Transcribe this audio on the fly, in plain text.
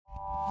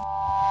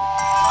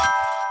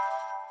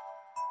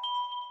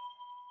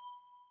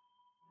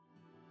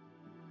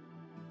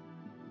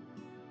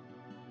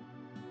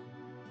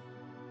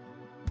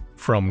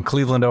From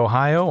Cleveland,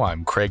 Ohio,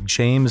 I'm Craig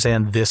James,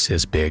 and this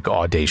is Big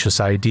Audacious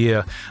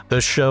Idea, the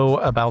show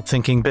about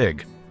thinking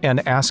big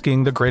and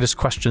asking the greatest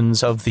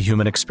questions of the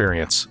human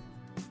experience.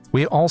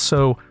 We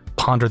also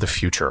ponder the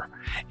future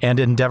and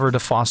endeavor to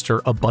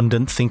foster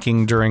abundant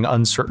thinking during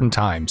uncertain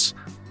times.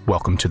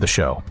 Welcome to the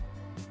show.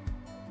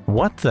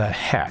 What the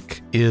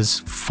heck is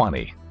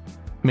funny?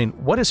 I mean,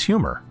 what is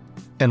humor,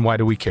 and why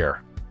do we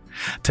care?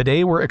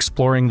 Today, we're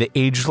exploring the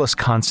ageless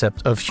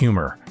concept of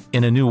humor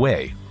in a new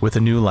way with a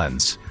new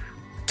lens.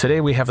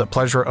 Today, we have the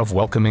pleasure of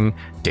welcoming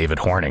David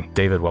Horning.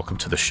 David, welcome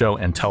to the show,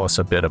 and tell us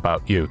a bit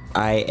about you.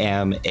 I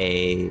am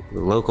a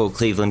local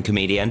Cleveland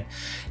comedian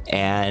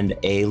and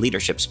a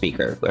leadership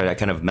speaker, where I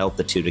kind of melt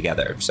the two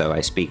together. So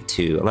I speak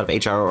to a lot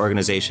of HR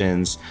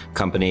organizations,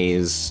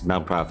 companies,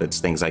 nonprofits,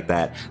 things like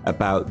that,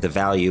 about the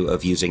value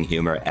of using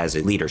humor as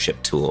a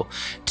leadership tool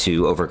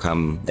to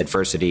overcome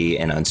adversity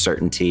and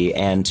uncertainty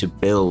and to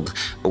build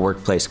a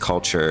workplace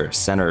culture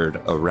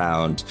centered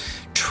around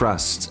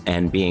trust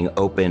and being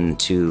open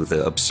to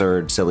the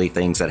absurd, silly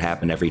things that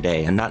happen every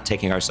day and not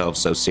taking ourselves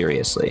so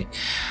seriously.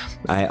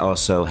 I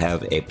also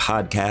have a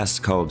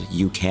podcast called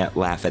You Can't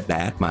Laugh at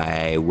That.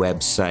 My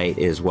website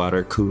is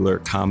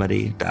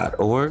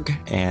watercoolercomedy.org,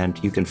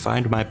 and you can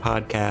find my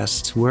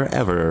podcasts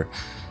wherever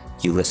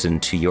you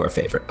listen to your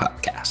favorite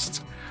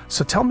podcast.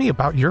 So tell me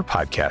about your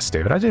podcast,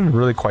 David. I didn't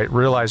really quite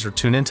realize or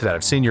tune into that.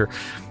 I've seen your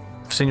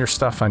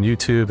stuff on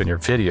YouTube and your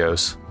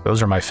videos.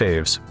 Those are my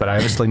faves, but I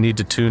obviously need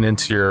to tune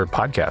into your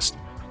podcast.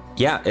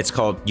 Yeah, it's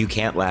called You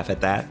Can't Laugh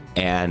at That.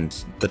 And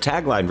the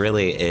tagline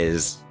really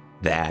is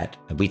that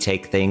we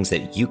take things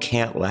that you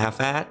can't laugh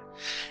at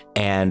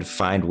and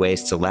find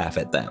ways to laugh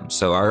at them.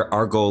 So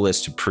our goal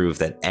is to prove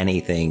that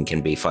anything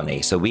can be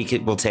funny. So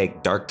we'll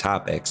take dark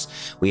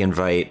topics. We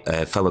invite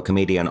a fellow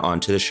comedian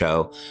onto the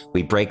show.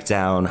 We break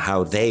down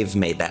how they've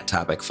made that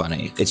topic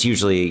funny. It's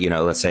usually,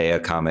 let's say a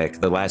comic.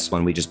 The last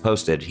one we just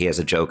posted, he has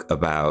a joke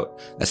about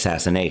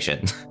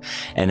assassination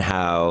and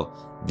how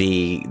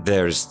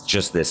there's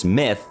just this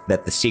myth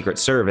that the Secret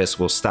Service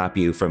will stop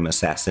you from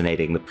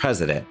assassinating the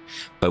president.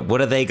 But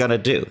what are they going to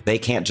do? They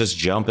can't just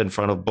jump in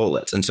front of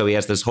bullets. And so he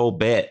has this whole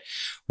bit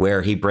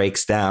where he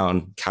breaks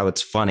down how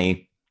it's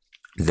funny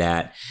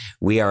that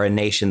we are a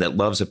nation that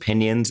loves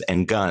opinions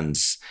and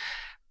guns,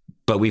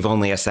 but we've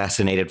only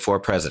assassinated 4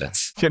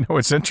 presidents.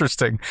 What's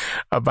interesting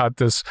about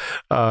this,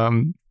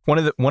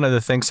 one of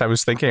the things I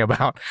was thinking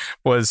about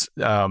was,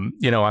 on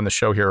the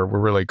show here, we're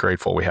really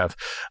grateful. We have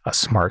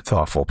smart,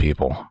 thoughtful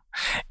people.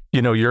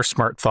 You're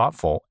smart,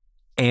 thoughtful,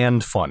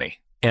 and funny.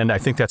 And I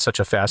think that's such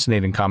a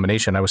fascinating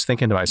combination. I was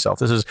thinking to myself,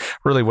 this is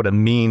really what a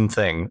mean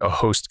thing a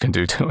host can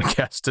do to a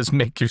guest is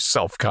make you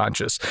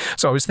self-conscious.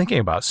 So I was thinking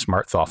about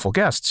smart, thoughtful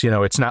guests.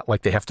 It's not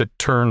like they have to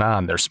turn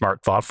on their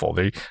smart, thoughtful.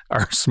 They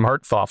are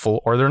smart,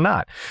 thoughtful, or they're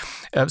not.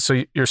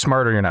 So you're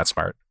smart or you're not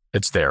smart.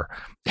 It's there.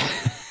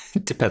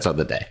 It depends on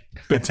the day.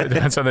 It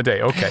depends on the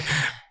day. Okay.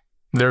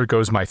 There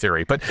goes my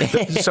theory. But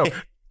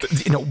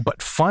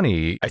but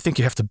funny, I think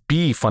you have to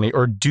be funny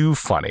or do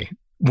funny.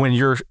 When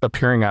you're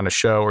appearing on a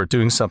show or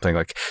doing something,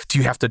 like, do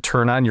you have to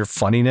turn on your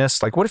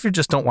funniness? Like, what if you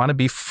just don't want to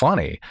be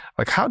funny?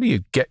 Like, how do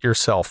you get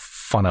yourself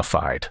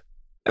funnified?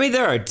 I mean,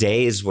 there are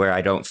days where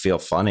I don't feel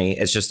funny.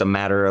 It's just a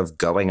matter of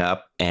going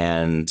up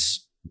and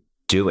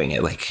doing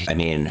it.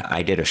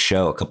 I did a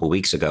show a couple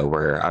weeks ago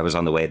where I was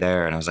on the way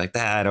there and I was like,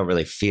 I don't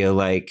really feel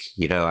like,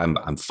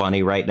 I'm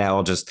funny right now.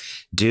 I'll just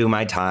do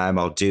my time.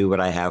 I'll do what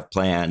I have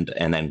planned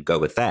and then go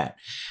with that.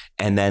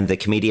 And then the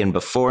comedian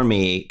before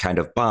me kind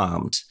of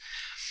bombed.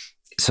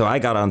 So I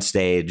got on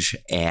stage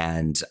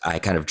and I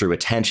kind of drew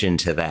attention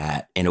to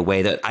that in a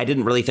way that I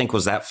didn't really think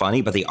was that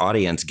funny, but the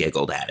audience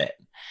giggled at it.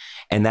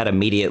 And that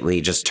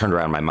immediately just turned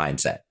around my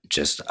mindset.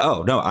 Just,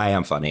 oh, no, I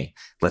am funny.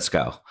 Let's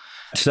go.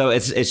 So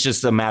it's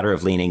just a matter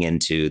of leaning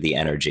into the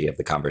energy of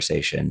the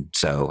conversation.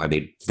 So,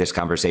 this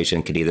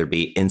conversation could either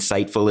be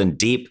insightful and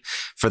deep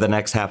for the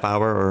next half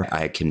hour, or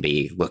I can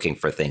be looking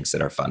for things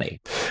that are funny.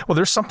 Well,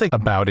 there's something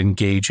about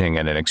engaging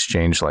in an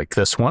exchange like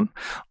this one.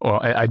 Well,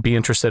 I'd be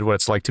interested what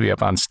it's like to be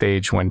up on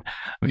stage when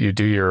you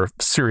do your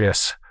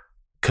serious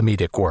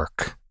comedic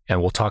work. And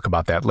we'll talk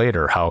about that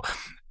later, how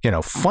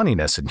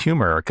funniness and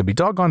humor could be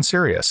doggone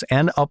serious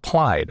and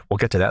applied. We'll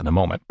get to that in a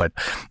moment. But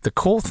the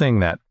cool thing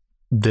that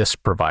this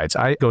provides,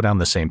 I go down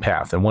the same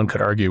path, and one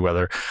could argue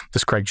whether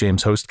this Craig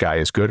James host guy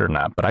is good or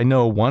not. But I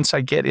know once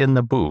I get in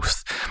the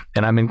booth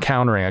and I'm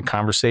encountering a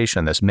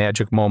conversation, this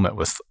magic moment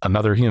with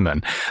another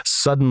human,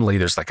 suddenly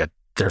there's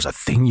a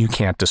thing you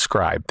can't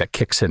describe that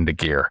kicks into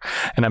gear.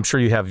 And I'm sure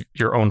you have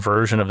your own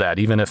version of that.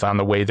 Even if on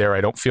the way there,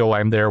 I don't feel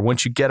I'm there.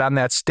 Once you get on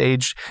that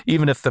stage,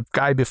 even if the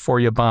guy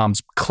before you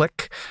bombs,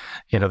 click,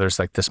 there's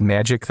like this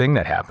magic thing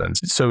that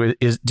happens. So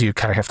do you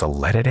kind of have to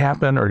let it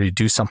happen, or do you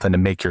do something to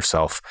make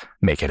yourself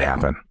make it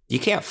happen? You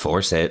can't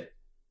force it.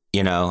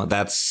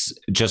 That's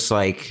just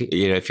like,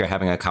 if you're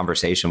having a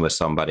conversation with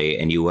somebody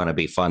and you want to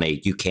be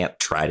funny, you can't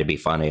try to be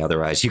funny.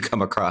 Otherwise you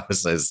come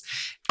across as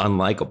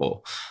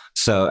unlikable.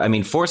 So,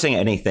 forcing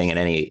anything in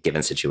any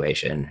given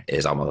situation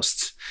is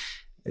almost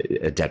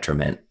a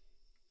detriment.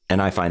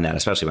 And I find that,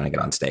 especially when I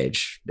get on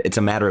stage, it's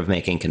a matter of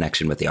making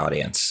connection with the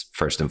audience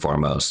first and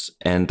foremost.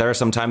 And there are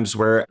some times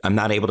where I'm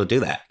not able to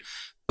do that,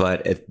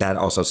 but that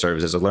also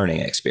serves as a learning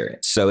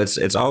experience. So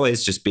it's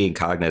always just being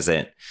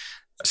cognizant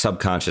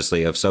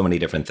subconsciously of so many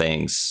different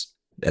things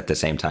at the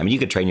same time. You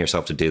could train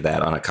yourself to do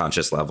that on a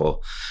conscious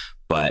level,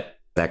 but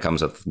that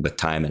comes with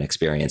time and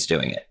experience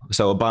doing it.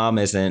 So a bomb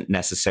isn't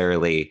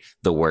necessarily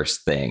the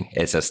worst thing.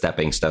 It's a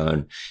stepping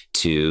stone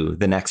to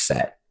the next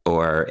set,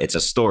 or it's a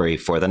story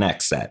for the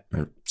next set,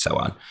 and so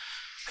on.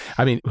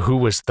 I mean, who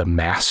was the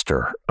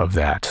master of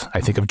that?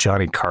 I think of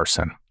Johnny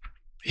Carson.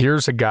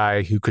 Here's a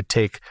guy who could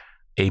take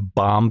a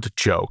bombed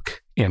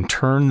joke and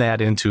turn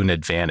that into an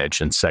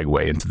advantage and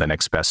segue into the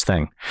next best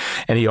thing.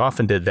 And he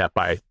often did that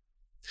by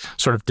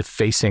sort of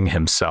defacing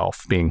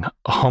himself, being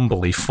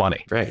humbly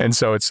funny. Right. And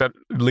so it's that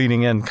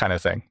leaning in kind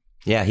of thing.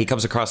 Yeah, he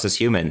comes across as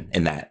human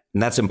in that.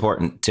 And that's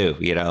important too,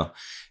 you know.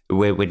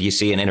 When you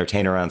see an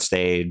entertainer on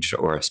stage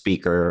or a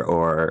speaker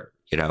or,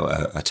 you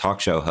know, a talk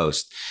show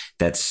host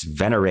that's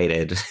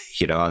venerated,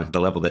 you know, on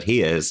the level that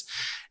he is,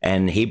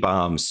 and he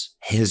bombs,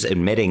 his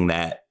admitting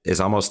that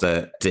is almost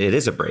it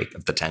is a break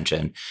of the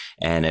tension,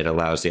 and it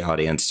allows the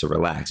audience to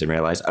relax and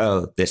realize,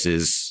 oh, this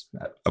is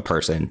a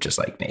person just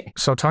like me.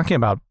 So talking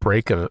about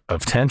break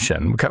of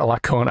tension, we've got a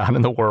lot going on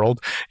in the world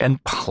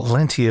and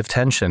plenty of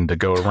tension to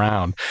go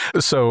around.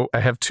 So I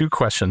have two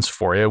questions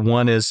for you.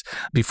 One is,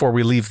 before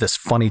we leave this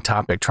funny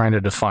topic, trying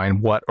to define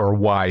what or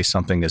why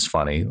something is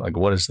funny. Like,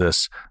 what is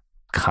this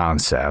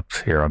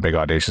concept here on Big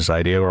Audacious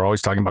Idea? We're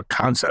always talking about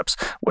concepts.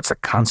 What's the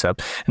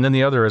concept? And then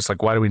the other is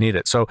like, why do we need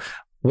it? So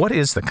what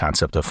is the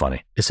concept of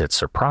funny? Is it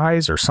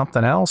surprise or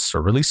something else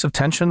or release of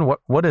tension?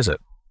 What is it?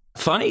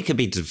 Funny can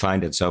be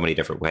defined in so many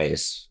different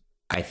ways.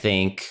 I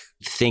think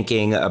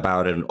thinking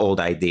about an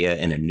old idea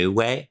in a new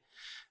way,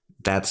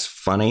 that's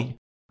funny.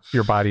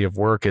 Your body of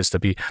work is to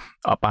be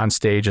up on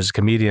stage as a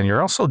comedian.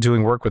 You're also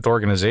doing work with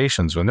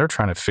organizations when they're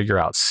trying to figure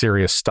out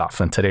serious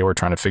stuff. And today we're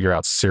trying to figure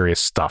out serious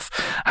stuff.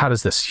 How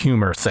does this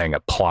humor thing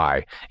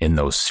apply in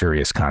those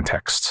serious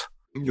contexts?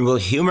 Well,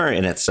 humor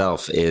in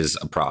itself is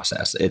a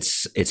process.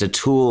 It's a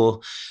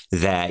tool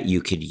that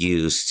you could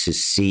use to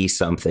see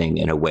something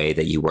in a way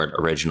that you weren't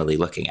originally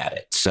looking at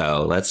it.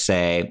 So let's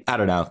say, I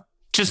don't know,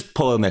 just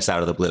pulling this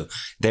out of the blue,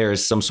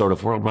 there's some sort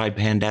of worldwide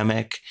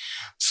pandemic,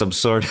 some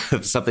sort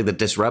of something that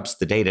disrupts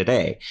the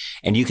day-to-day.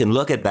 And you can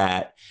look at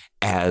that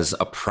as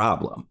a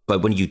problem.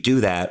 But when you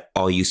do that,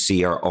 all you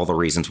see are all the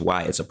reasons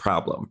why it's a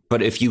problem.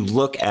 But if you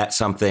look at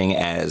something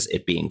as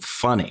it being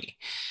funny,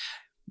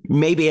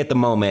 maybe at the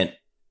moment,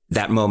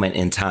 that moment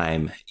in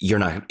time, you're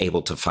not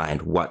able to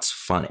find what's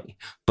funny.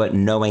 But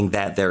knowing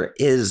that there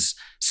is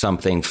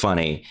something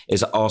funny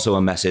is also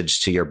a message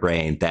to your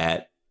brain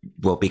that,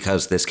 well,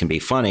 because this can be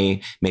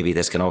funny, maybe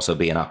this can also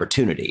be an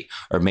opportunity,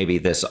 or maybe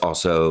this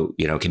also,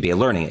 you know, can be a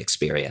learning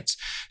experience.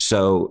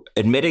 So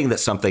admitting that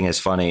something is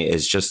funny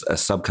is just a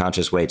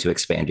subconscious way to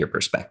expand your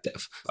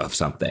perspective of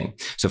something.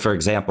 So for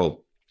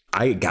example,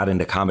 I got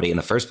into comedy in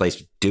the first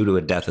place due to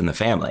a death in the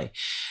family.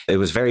 It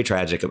was very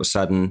tragic. It was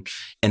sudden.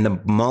 And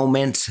the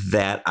moment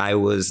that I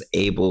was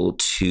able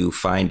to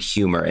find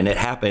humor, and it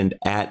happened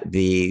at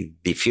the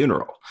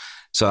funeral.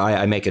 So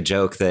I make a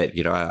joke that,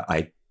 you know,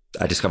 I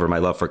discovered my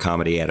love for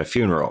comedy at a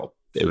funeral.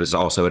 It was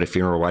also at a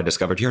funeral where I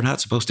discovered you're not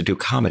supposed to do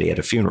comedy at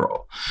a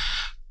funeral.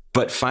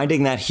 But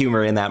finding that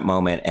humor in that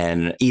moment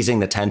and easing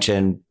the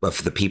tension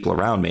of the people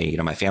around me, you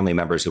know, my family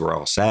members who were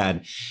all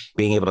sad,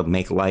 being able to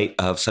make light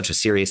of such a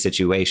serious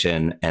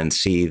situation and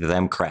see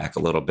them crack a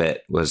little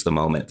bit was the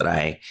moment that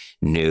I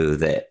knew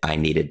that I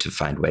needed to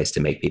find ways to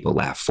make people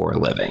laugh for a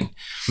living.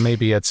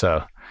 Maybe it's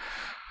a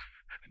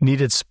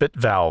needed spit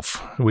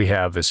valve we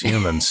have as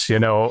humans. You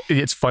know,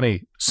 it's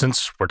funny,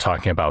 since we're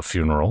talking about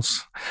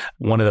funerals,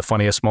 one of the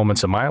funniest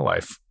moments of my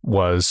life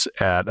was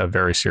at a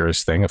very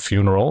serious thing, a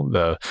funeral,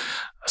 the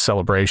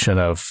celebration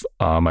of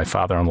my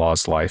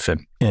father-in-law's life.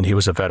 And he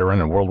was a veteran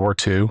in World War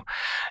II,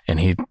 and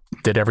he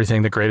did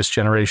everything the Greatest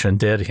Generation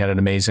did. He had an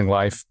amazing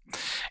life.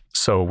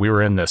 So we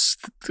were in this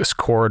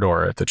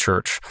corridor at the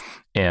church,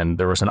 and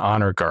there was an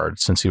honor guard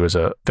since he was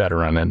a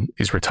veteran, and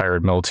these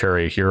retired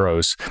military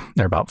heroes.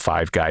 There are about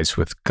 5 guys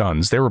with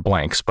guns. They were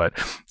blanks, but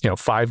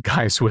 5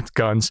 guys with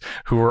guns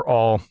who were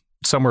all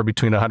somewhere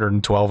between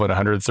 112 and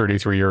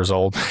 133 years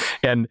old.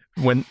 And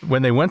when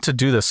they went to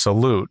do the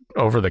salute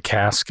over the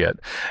casket,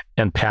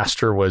 and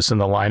Pastor was in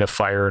the line of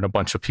fire and a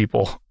bunch of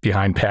people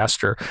behind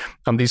Pastor,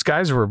 these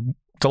guys were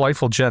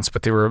delightful gents,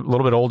 but they were a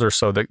little bit older,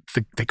 so they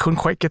couldn't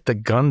quite get the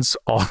guns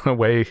all the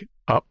way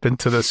up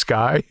into the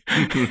sky.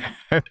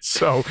 And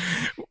so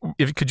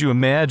could you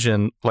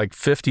imagine like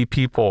 50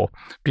 people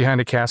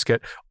behind a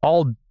casket,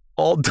 all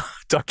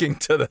ducking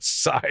to the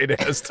side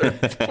as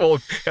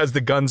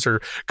the guns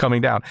are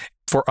coming down.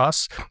 For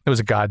us, it was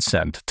a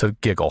godsend to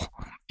giggle,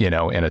 in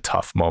a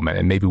tough moment.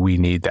 And maybe we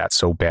need that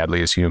so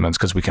badly as humans,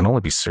 because we can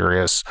only be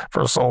serious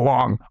for so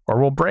long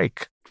or we'll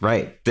break.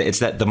 Right. It's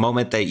that the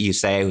moment that you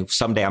say,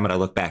 someday I'm going to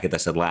look back at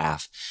this and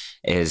laugh,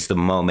 is the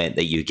moment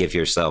that you give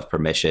yourself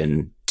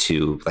permission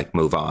to like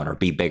move on or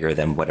be bigger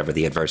than whatever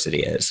the adversity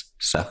is.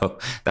 So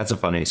that's a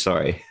funny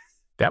story.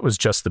 that was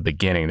just the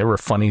beginning. There were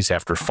funnies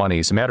after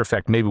funnies. As a matter of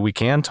fact, maybe we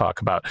can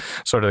talk about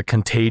sort of the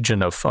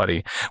contagion of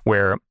funny,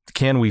 where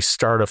can we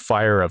start a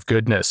fire of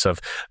goodness,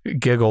 of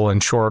giggle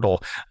and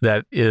chortle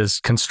that is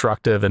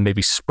constructive and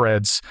maybe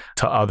spreads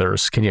to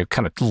others? Can you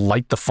kind of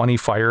light the funny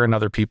fire in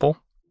other people?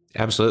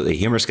 Absolutely.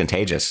 Humor is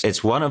contagious.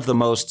 It's one of the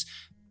most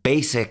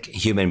basic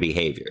human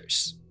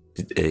behaviors.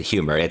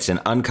 Humor. It's an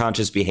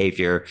unconscious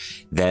behavior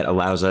that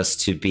allows us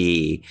to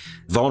be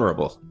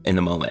vulnerable in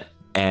the moment.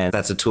 And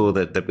that's a tool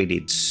that we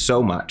need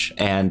so much.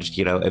 And,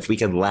 if we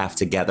can laugh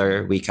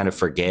together, we kind of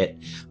forget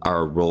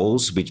our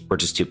roles. We're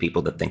just two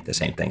people that think the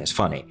same thing is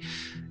funny.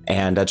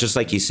 And just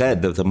like you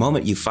said, the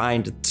moment you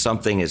find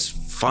something is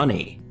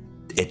funny,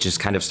 it just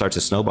kind of starts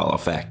a snowball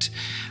effect.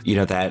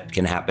 That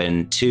can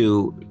happen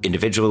too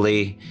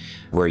individually,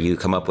 where you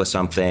come up with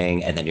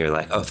something and then you're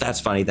like, oh, if that's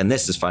funny, then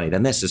this is funny,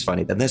 then this is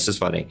funny, then this is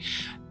funny.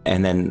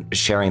 And then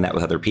sharing that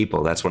with other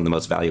people, that's one of the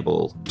most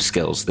valuable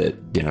skills that,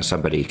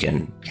 somebody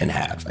can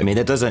have. I mean,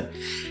 it doesn't,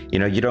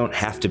 you don't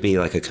have to be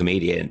like a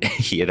comedian,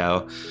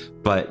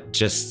 but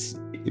just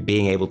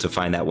being able to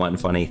find that one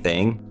funny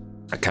thing,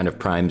 it kind of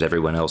primes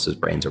everyone else's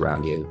brains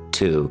around you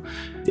too.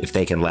 If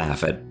they can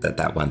laugh at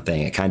that one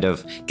thing, it kind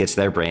of gets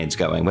their brains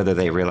going, whether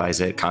they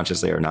realize it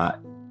consciously or not.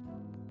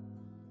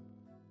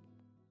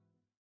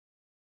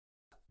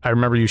 I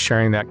remember you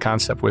sharing that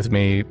concept with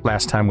me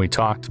last time we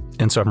talked.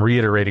 And so I'm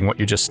reiterating what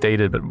you just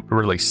stated, but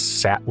really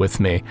sat with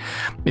me,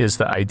 is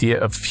the idea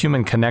of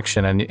human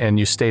connection. And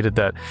you stated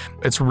that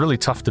it's really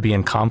tough to be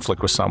in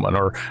conflict with someone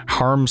or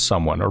harm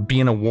someone or be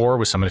in a war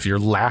with someone. If you're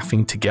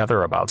laughing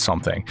together about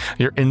something,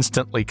 you're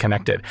instantly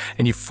connected.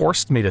 And you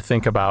forced me to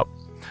think about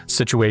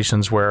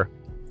situations where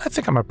I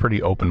think I'm a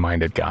pretty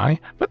open-minded guy,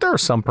 but there are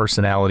some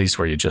personalities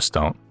where you just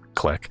don't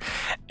click.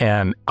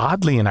 And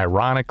oddly and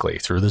ironically,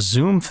 through the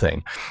Zoom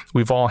thing,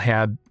 we've all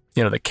had,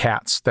 the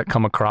cats that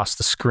come across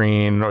the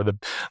screen, or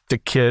the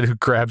kid who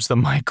grabs the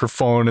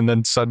microphone and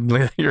then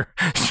suddenly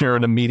you're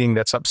in a meeting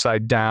that's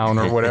upside down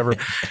or whatever.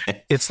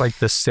 It's like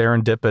the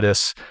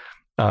serendipitous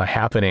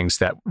happenings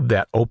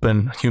that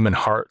open human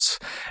hearts.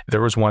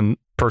 There was one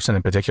person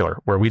in particular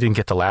where we didn't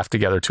get to laugh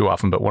together too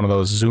often, but one of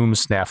those Zoom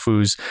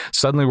snafus,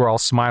 suddenly we're all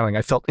smiling.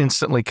 I felt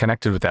instantly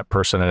connected with that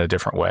person in a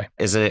different way.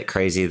 Isn't it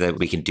crazy that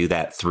we can do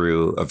that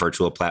through a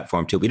virtual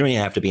platform too? We don't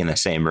even have to be in the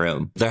same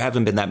room. There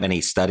haven't been that many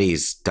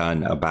studies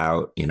done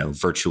about,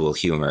 virtual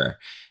humor.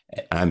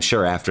 I'm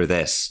sure after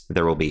this,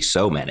 there will be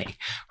so many,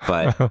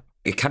 but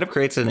it kind of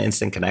creates an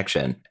instant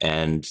connection.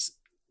 And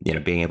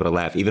being able to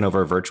laugh even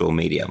over a virtual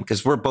medium,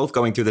 because we're both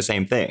going through the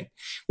same thing.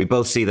 We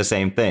both see the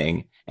same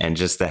thing. And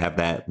just to have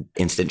that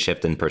instant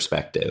shift in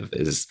perspective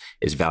is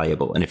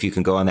valuable. And if you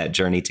can go on that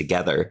journey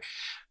together,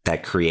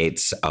 that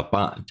creates a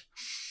bond,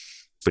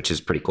 which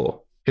is pretty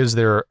cool. Is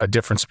there a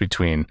difference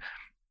between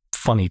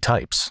funny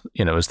types?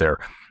 Is there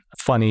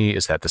funny?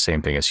 Is that the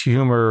same thing as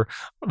humor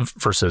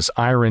versus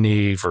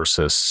irony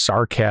versus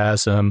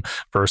sarcasm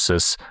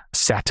versus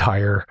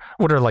satire?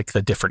 What are like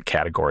the different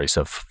categories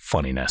of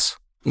funniness?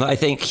 Well, I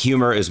think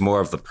humor is more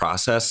of the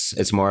process.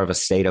 It's more of a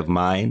state of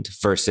mind,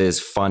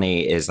 versus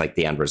funny is like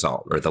the end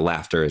result, or the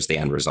laughter is the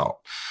end result.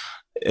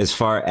 As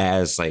far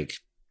as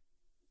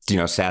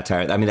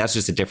satire, I mean, that's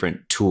just a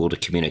different tool to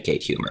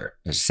communicate humor.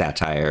 There's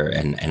satire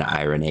and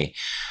irony.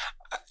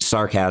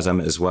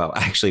 Sarcasm as well.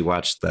 I actually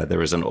watched there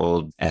was an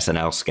old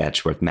SNL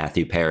sketch with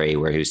Matthew Perry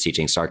where he was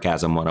teaching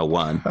Sarcasm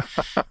 101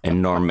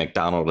 and Norm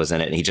Macdonald was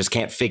in it, and he just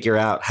can't figure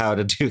out how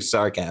to do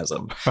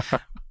sarcasm.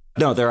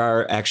 No, there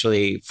are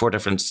actually 4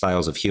 different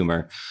styles of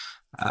humor.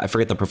 I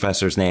forget the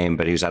professor's name,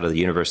 but he was out of the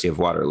University of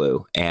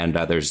Waterloo. And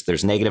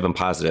there's negative and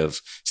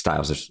positive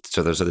styles.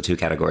 So those are the 2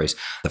 categories.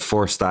 The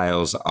 4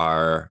 styles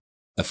are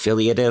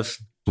affiliative,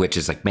 which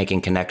is like making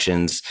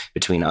connections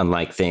between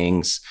unlike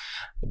things.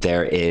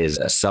 There is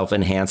a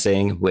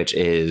self-enhancing, which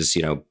is,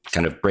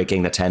 kind of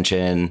breaking the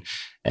tension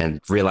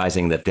and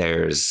realizing that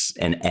there's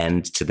an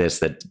end to this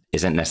that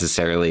isn't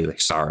necessarily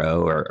like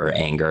sorrow or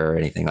anger or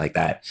anything like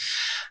that.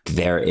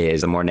 There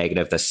is a more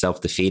negative, the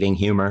self-defeating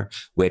humor,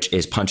 which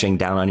is punching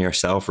down on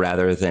yourself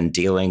rather than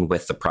dealing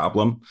with the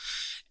problem.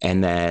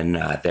 And then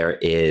there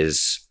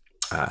is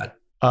that's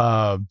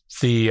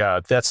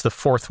the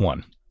 4th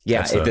one.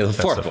 Yeah, the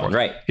fourth one,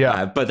 right?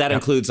 Yeah, but that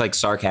includes like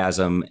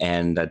sarcasm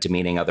and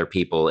demeaning other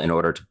people in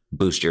order to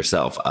boost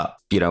yourself up.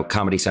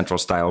 Comedy Central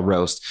style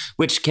roast,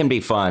 which can be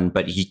fun,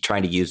 but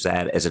trying to use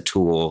that as a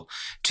tool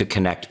to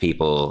connect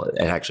people,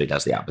 it actually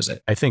does the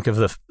opposite. I think of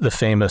the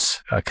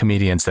famous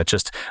comedians that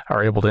just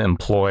are able to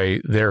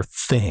employ their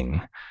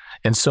thing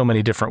in so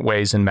many different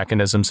ways and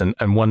mechanisms,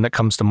 and one that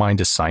comes to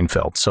mind is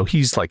Seinfeld. So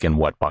he's like in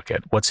what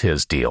bucket? What's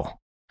his deal?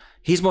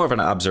 He's more of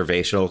an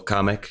observational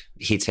comic.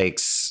 He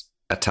takes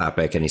a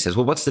topic and he says,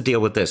 well, what's the deal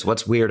with this?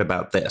 What's weird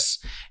about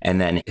this? And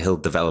then he'll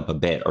develop a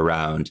bit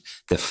around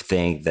the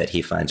thing that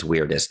he finds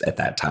weirdest at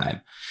that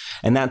time.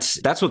 And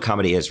that's what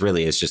comedy is,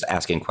 really, is just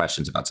asking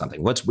questions about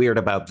something. What's weird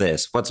about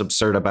this? What's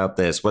absurd about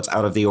this? What's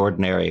out of the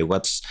ordinary?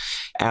 What's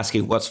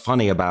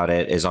funny about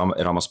it? It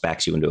almost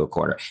backs you into a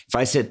corner. If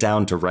I sit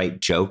down to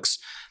write jokes,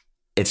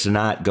 it's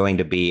not going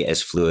to be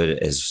as fluid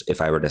as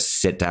if I were to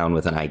sit down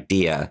with an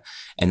idea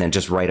and then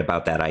just write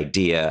about that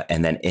idea.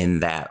 And then in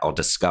that, I'll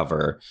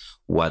discover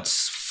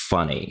what's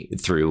funny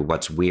through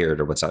what's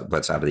weird or what's out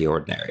of the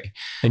ordinary.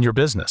 In your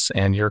business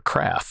and your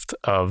craft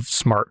of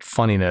smart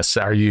funniness,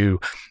 are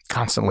you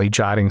constantly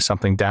jotting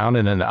something down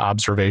in an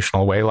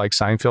observational way like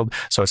Seinfeld?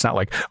 So it's not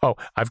like, oh,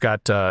 I've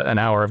got an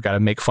hour, I've got to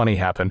make funny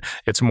happen.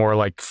 It's more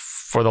like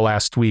for the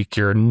last week,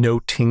 you're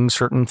noting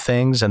certain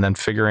things and then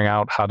figuring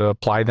out how to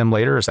apply them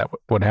later. Is that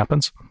what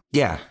happens?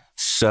 Yeah.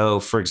 So,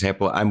 for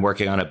example, I'm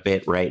working on a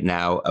bit right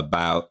now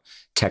about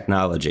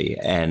technology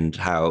and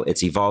how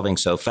it's evolving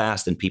so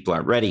fast and people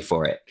aren't ready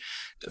for it.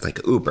 Like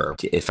Uber.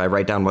 If I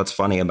write down what's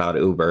funny about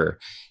Uber,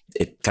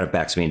 it kind of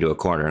backs me into a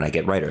corner and I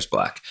get writer's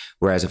block.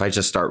 Whereas if I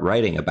just start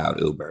writing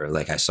about Uber,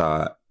 like I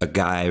saw a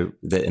guy,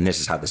 and this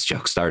is how this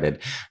joke started,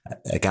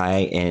 a guy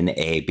in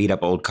a beat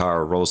up old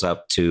car rolls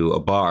up to a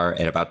bar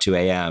at about 2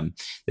 a.m.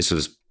 This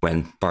was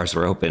when bars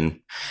were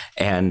open.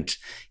 And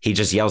he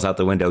just yells out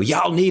the window,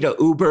 "Y'all need a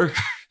Uber?"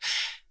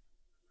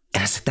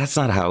 And I said, that's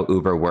not how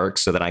Uber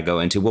works. So then I go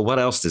into, well, what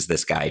else does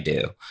this guy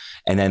do?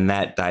 And then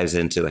that dives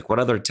into like, what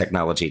other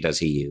technology does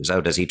he use?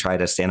 Oh, does he try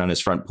to stand on his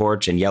front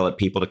porch and yell at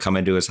people to come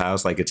into his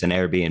house like it's an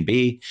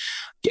Airbnb?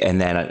 And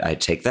then I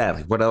take that.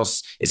 Like, what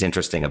else is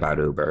interesting about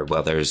Uber?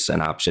 Well, there's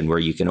an option where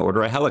you can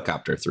order a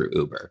helicopter through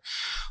Uber.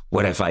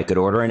 What if I could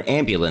order an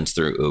ambulance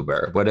through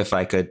Uber? What if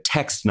I could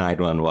text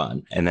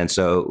 911? And then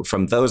so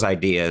from those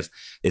ideas,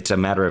 it's a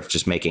matter of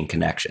just making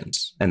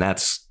connections. And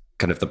that's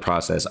kind of the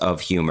process of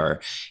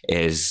humor,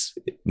 is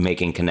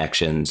making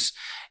connections.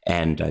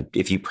 And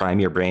if you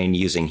prime your brain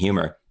using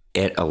humor,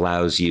 it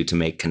allows you to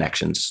make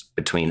connections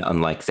between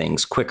unlike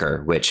things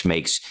quicker, which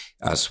makes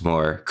us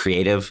more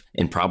creative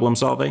in problem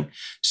solving.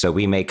 So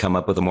we may come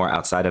up with a more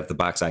outside of the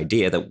box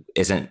idea that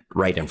isn't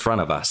right in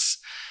front of us.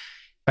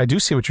 I do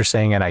see what you're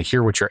saying, and I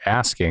hear what you're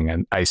asking,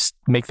 and I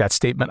make that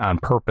statement on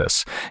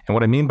purpose. And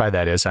what I mean by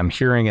that is I'm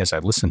hearing as I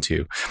listen to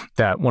you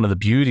that one of the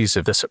beauties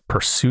of this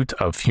pursuit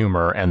of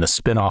humor and the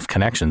spin-off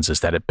connections is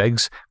that it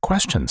begs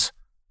questions.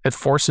 It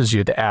forces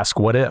you to ask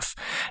what if.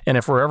 And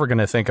if we're ever going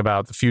to think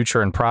about the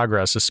future and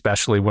progress,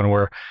 especially when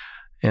we're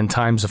in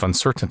times of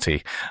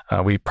uncertainty,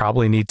 we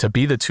probably need to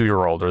be the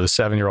 2-year-old or the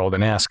 7-year-old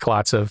and ask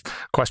lots of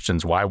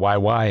questions,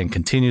 why, and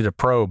continue to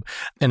probe.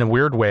 In a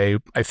weird way,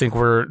 I think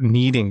we're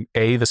needing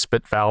A, the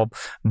spit valve,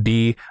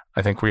 B,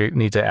 I think we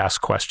need to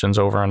ask questions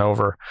over and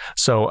over.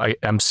 So I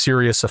am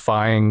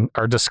seriousifying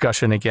our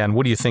discussion again.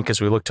 What do you think as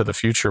we look to the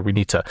future, we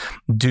need to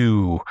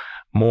do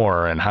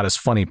more, and how does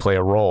funny play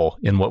a role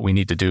in what we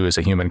need to do as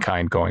a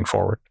humankind going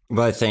forward?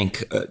 Well, I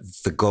think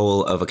the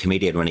goal of a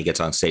comedian when he gets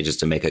on stage is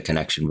to make a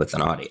connection with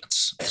an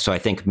audience. So I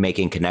think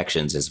making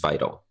connections is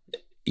vital.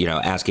 You know,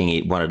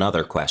 asking one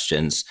another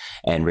questions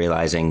and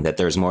realizing that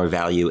there's more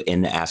value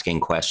in asking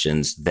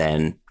questions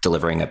than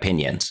delivering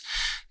opinions.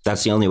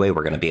 That's the only way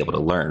we're going to be able to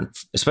learn,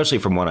 especially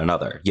from one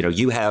another. You know,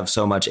 you have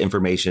so much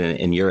information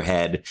in your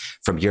head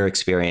from your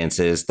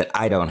experiences that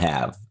I don't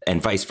have, and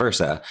vice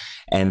versa.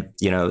 And,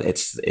 you know,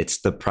 it's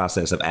the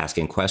process of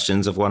asking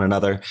questions of one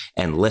another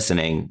and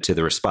listening to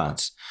the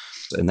response.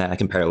 And then I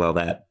can parallel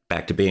that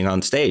back to being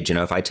on stage. You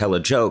know, if I tell a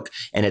joke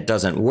and it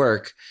doesn't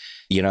work,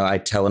 you know, I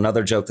tell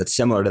another joke that's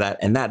similar to that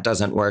and that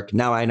doesn't work.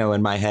 Now I know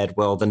in my head,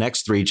 well, the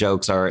next 3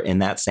 jokes are in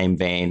that same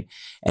vein.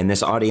 And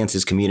this audience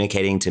is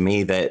communicating to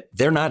me that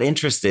they're not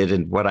interested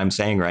in what I'm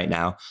saying right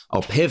now.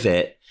 I'll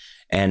pivot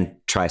and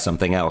try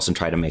something else and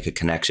try to make a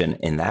connection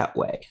in that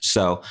way.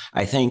 So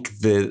I think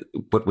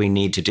what we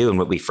need to do and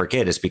what we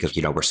forget is because,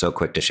 you know, we're so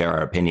quick to share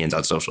our opinions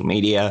on social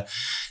media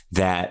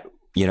that,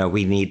 you know,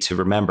 we need to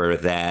remember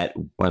that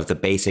one of the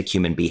basic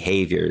human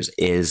behaviors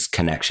is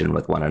connection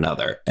with one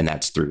another. And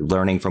that's through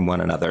learning from one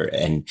another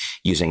and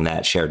using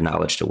that shared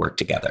knowledge to work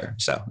together.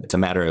 So it's a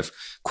matter of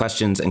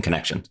questions and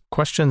connection.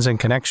 Questions and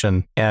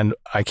connection. And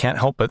I can't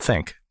help but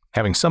think,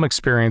 having some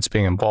experience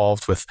being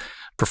involved with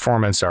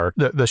performance, or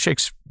the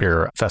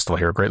Shakespeare Festival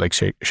here, Great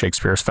Lakes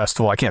Shakespeare's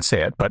Festival. I can't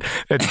say it, but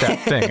it's that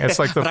thing. It's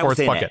like the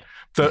fourth bucket.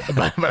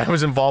 But I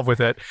was involved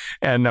with it,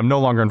 and I'm no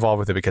longer involved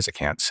with it because I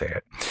can't say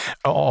it.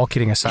 All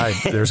kidding aside,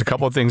 there's a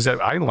couple of things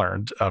that I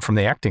learned from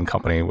the acting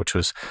company, which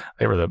was,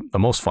 they were the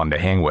most fun to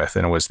hang with.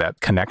 And it was that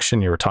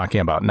connection you were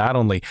talking about, not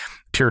only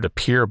peer to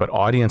peer, but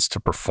audience to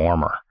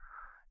performer,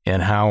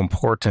 and how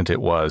important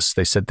it was.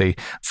 They said they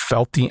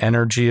felt the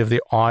energy of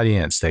the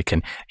audience. They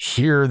can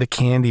hear the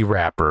candy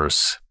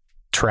wrappers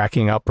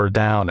tracking up or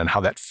down and how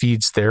that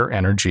feeds their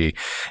energy.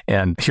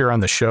 And here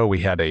on the show, we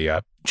had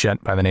a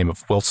gent by the name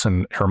of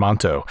Wilson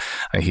Hermanto.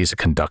 He's a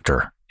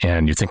conductor.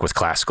 And you think with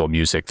classical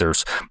music,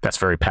 that's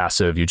very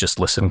passive. You just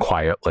listen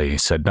quietly. He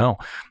said, no,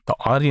 the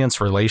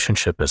audience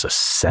relationship is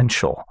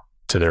essential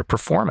to their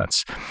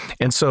performance.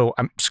 And so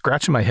I'm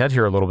scratching my head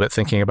here a little bit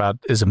thinking about,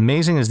 as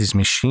amazing as these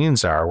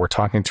machines are, we're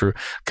talking through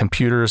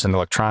computers and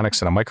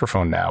electronics and a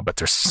microphone now, but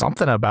there's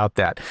something about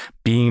that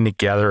being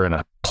together in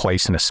a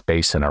place, in a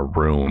space, in a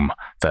room,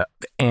 the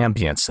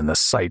ambience and the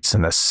sights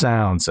and the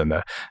sounds and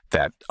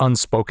that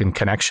unspoken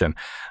connection.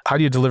 How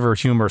do you deliver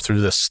humor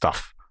through this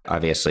stuff?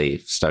 Obviously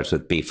starts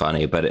with be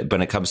funny, but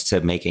when it comes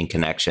to making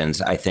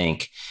connections, I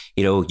think,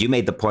 you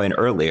made the point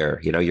earlier,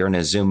 you're in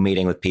a Zoom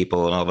meeting with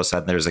people and all of a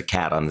sudden there's a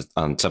cat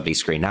on somebody's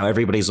screen. Now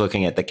everybody's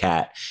looking at the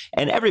cat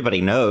and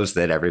everybody knows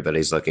that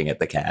everybody's looking at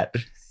the cat.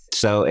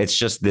 So it's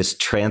just this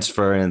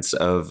transference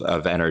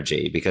of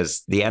energy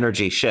because the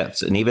energy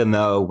shifts. And even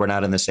though we're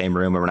not in the same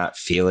room or we're not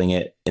feeling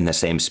it in the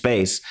same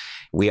space,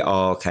 we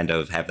all kind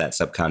of have that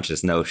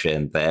subconscious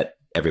notion that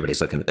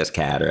everybody's looking at this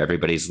cat or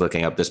everybody's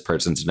looking up this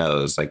person's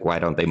nose. Like, why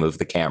don't they move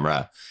the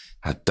camera?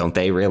 Don't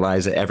they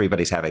realize that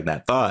everybody's having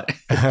that thought,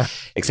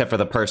 except for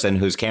the person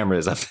whose camera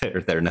is up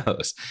their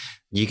nose?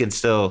 You can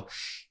still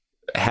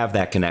have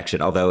that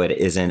connection, although it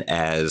isn't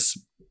as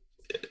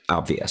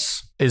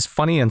obvious. Is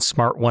funny and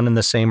smart one and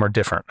the same or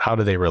different? How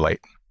do they relate?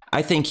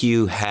 I think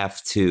you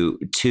have to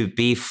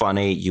be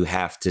funny, you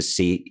have to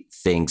see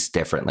things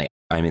differently.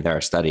 I mean, there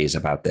are studies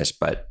about this,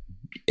 but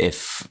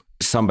if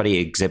somebody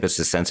exhibits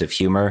a sense of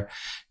humor,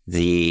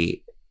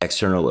 the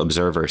external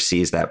observer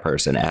sees that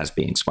person as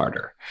being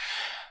smarter.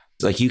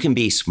 Like, you can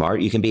be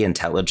smart, you can be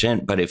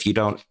intelligent, but if you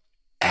don't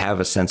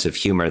have a sense of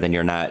humor, then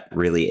you're not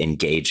really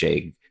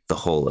engaging the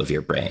whole of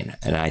your brain.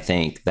 And I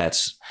think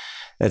that's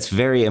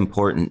very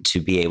important to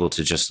be able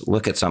to just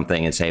look at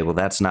something and say, well,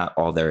 that's not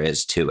all there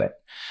is to it,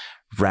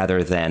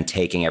 rather than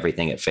taking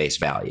everything at face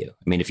value.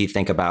 I mean, if you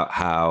think about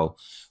how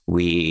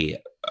we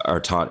are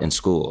taught in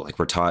school, like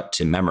we're taught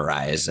to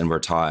memorize and we're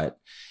taught,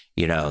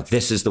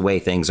 this is the way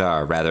things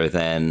are, rather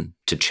than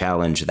to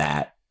challenge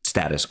that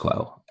status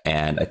quo.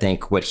 And I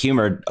think what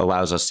humor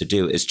allows us to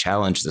do is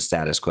challenge the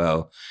status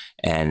quo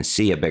and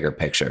see a bigger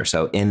picture.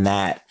 So in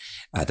that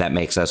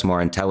makes us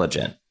more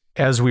intelligent.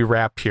 As we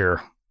wrap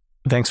here,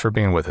 thanks for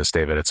being with us,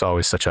 David. It's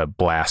always such a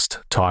blast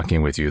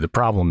talking with you. The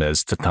problem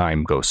is the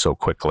time goes so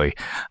quickly.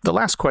 The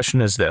last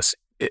question is this.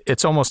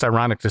 It's almost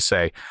ironic to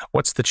say,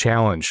 what's the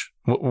challenge?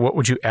 What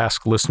would you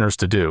ask listeners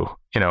to do?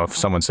 If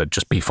someone said,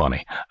 just be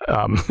funny,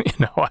 how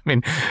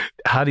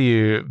do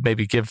you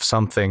maybe give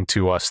something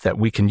to us that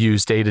we can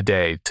use day to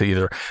day to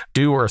either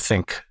do or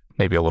think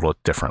maybe a little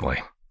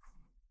differently?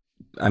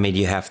 I mean,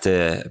 you have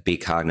to be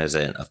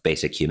cognizant of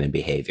basic human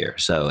behavior.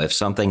 So if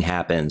something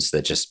happens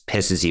that just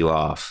pisses you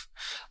off,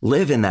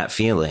 live in that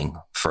feeling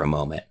for a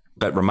moment,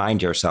 but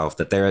remind yourself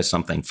that there is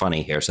something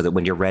funny here so that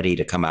when you're ready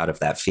to come out of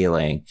that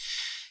feeling,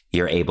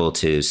 you're able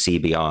to see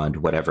beyond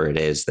whatever it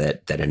is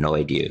that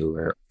annoyed you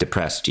or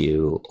depressed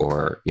you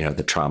or,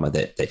 the trauma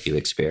that you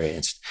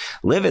experienced.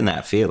 Live in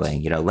that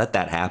feeling, let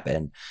that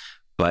happen.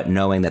 But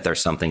knowing that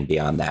there's something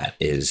beyond that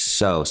is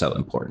so, so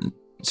important.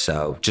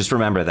 So just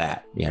remember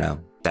that,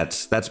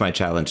 that's my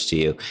challenge to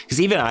you.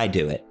 Because even I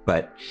do it.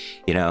 But,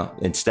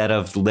 instead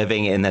of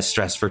living in this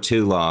stress for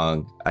too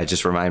long, I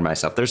just remind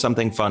myself there's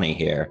something funny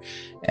here.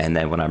 And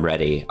then when I'm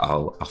ready,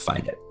 I'll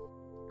find it.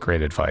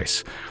 Great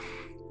advice.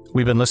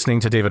 We've been listening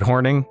to David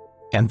Horning,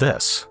 and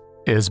this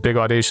is Big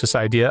Audacious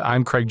Idea.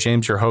 I'm Craig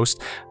James, your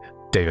host.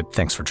 David,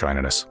 thanks for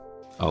joining us.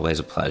 Always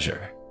a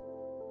pleasure.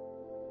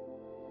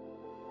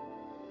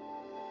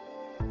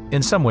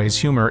 In some ways,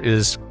 humor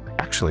is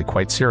actually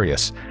quite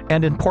serious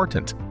and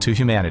important to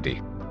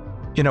humanity.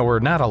 We're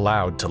not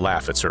allowed to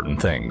laugh at certain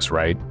things,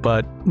 right?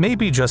 But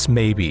maybe, just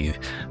maybe,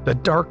 the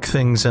dark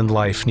things in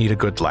life need a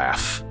good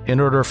laugh in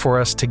order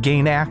for us to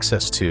gain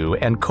access to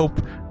and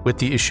cope with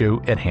the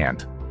issue at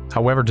hand.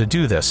 However, to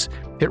do this,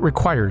 it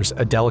requires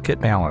a delicate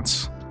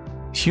balance.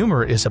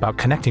 Humor is about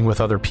connecting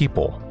with other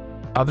people,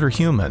 other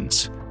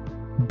humans,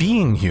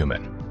 being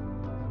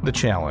human. The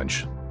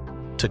challenge: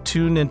 to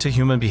tune into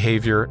human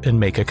behavior and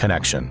make a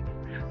connection.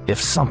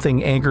 If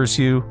something angers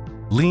you,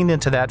 lean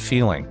into that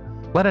feeling.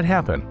 Let it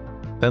happen.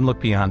 Then look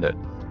beyond it.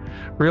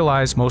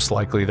 Realize most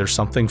likely there's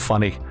something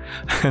funny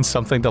and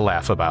something to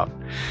laugh about.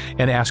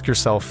 And ask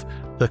yourself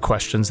the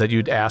questions that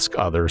you'd ask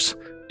others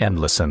and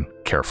listen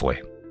carefully.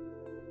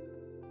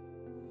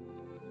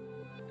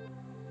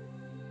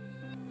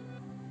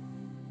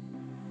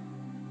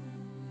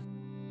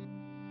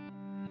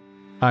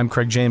 I'm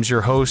Craig James,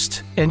 your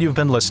host, and you've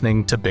been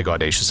listening to Big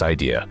Audacious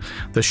Idea,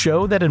 the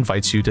show that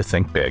invites you to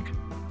think big.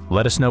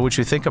 Let us know what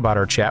you think about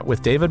our chat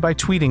with David by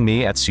tweeting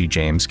me at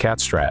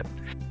CJamesCatstrat.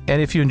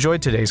 And if you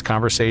enjoyed today's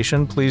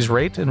conversation, please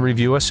rate and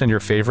review us in your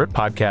favorite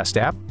podcast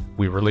app.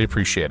 We really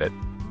appreciate it.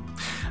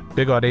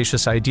 Big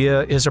Audacious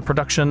Idea is a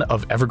production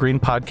of Evergreen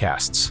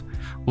Podcasts.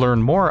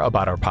 Learn more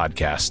about our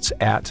podcasts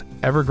at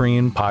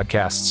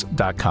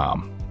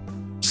evergreenpodcasts.com.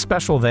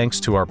 Special thanks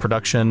to our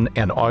production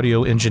and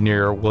audio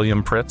engineer,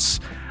 William Pritz,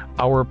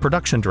 our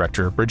production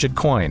director, Bridget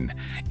Coyne,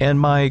 and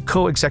my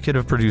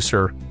co-executive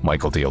producer,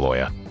 Michael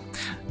D'Aloia.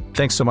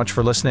 Thanks so much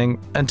for listening.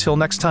 Until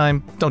next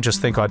time, don't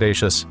just think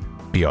audacious,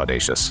 be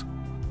audacious.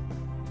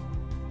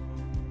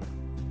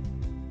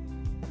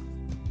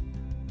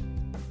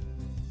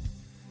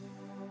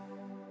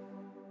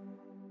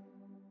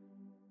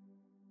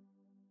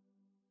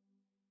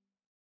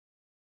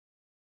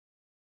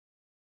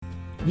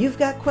 You've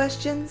got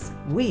questions,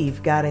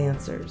 we've got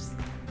answers.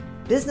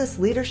 Business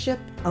leadership,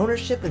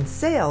 ownership, and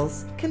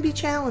sales can be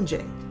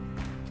challenging.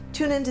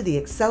 Tune into the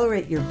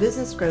Accelerate Your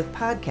Business Growth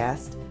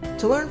podcast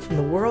to learn from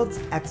the world's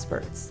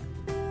experts.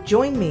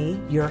 Join me,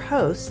 your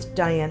host,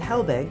 Diane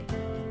Helbig,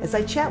 as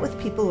I chat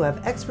with people who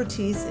have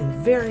expertise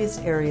in various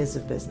areas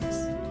of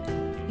business.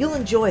 You'll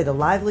enjoy the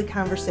lively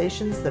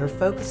conversations that are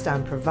focused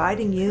on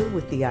providing you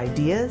with the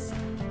ideas,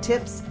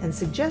 tips, and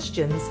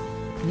suggestions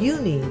you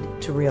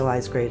need to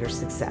realize greater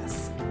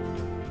success.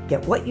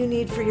 Get what you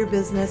need for your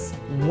business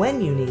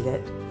when you need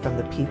it from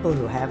the people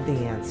who have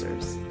the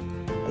answers.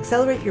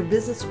 Accelerate Your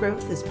Business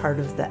Growth is part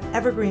of the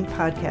Evergreen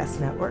Podcast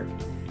Network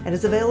and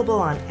is available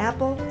on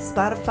Apple,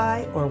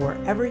 Spotify, or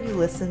wherever you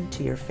listen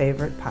to your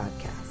favorite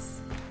podcasts.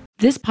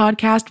 This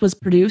podcast was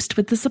produced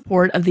with the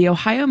support of the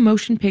Ohio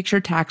Motion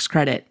Picture Tax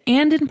Credit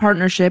and in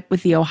partnership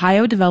with the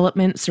Ohio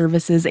Development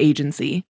Services Agency.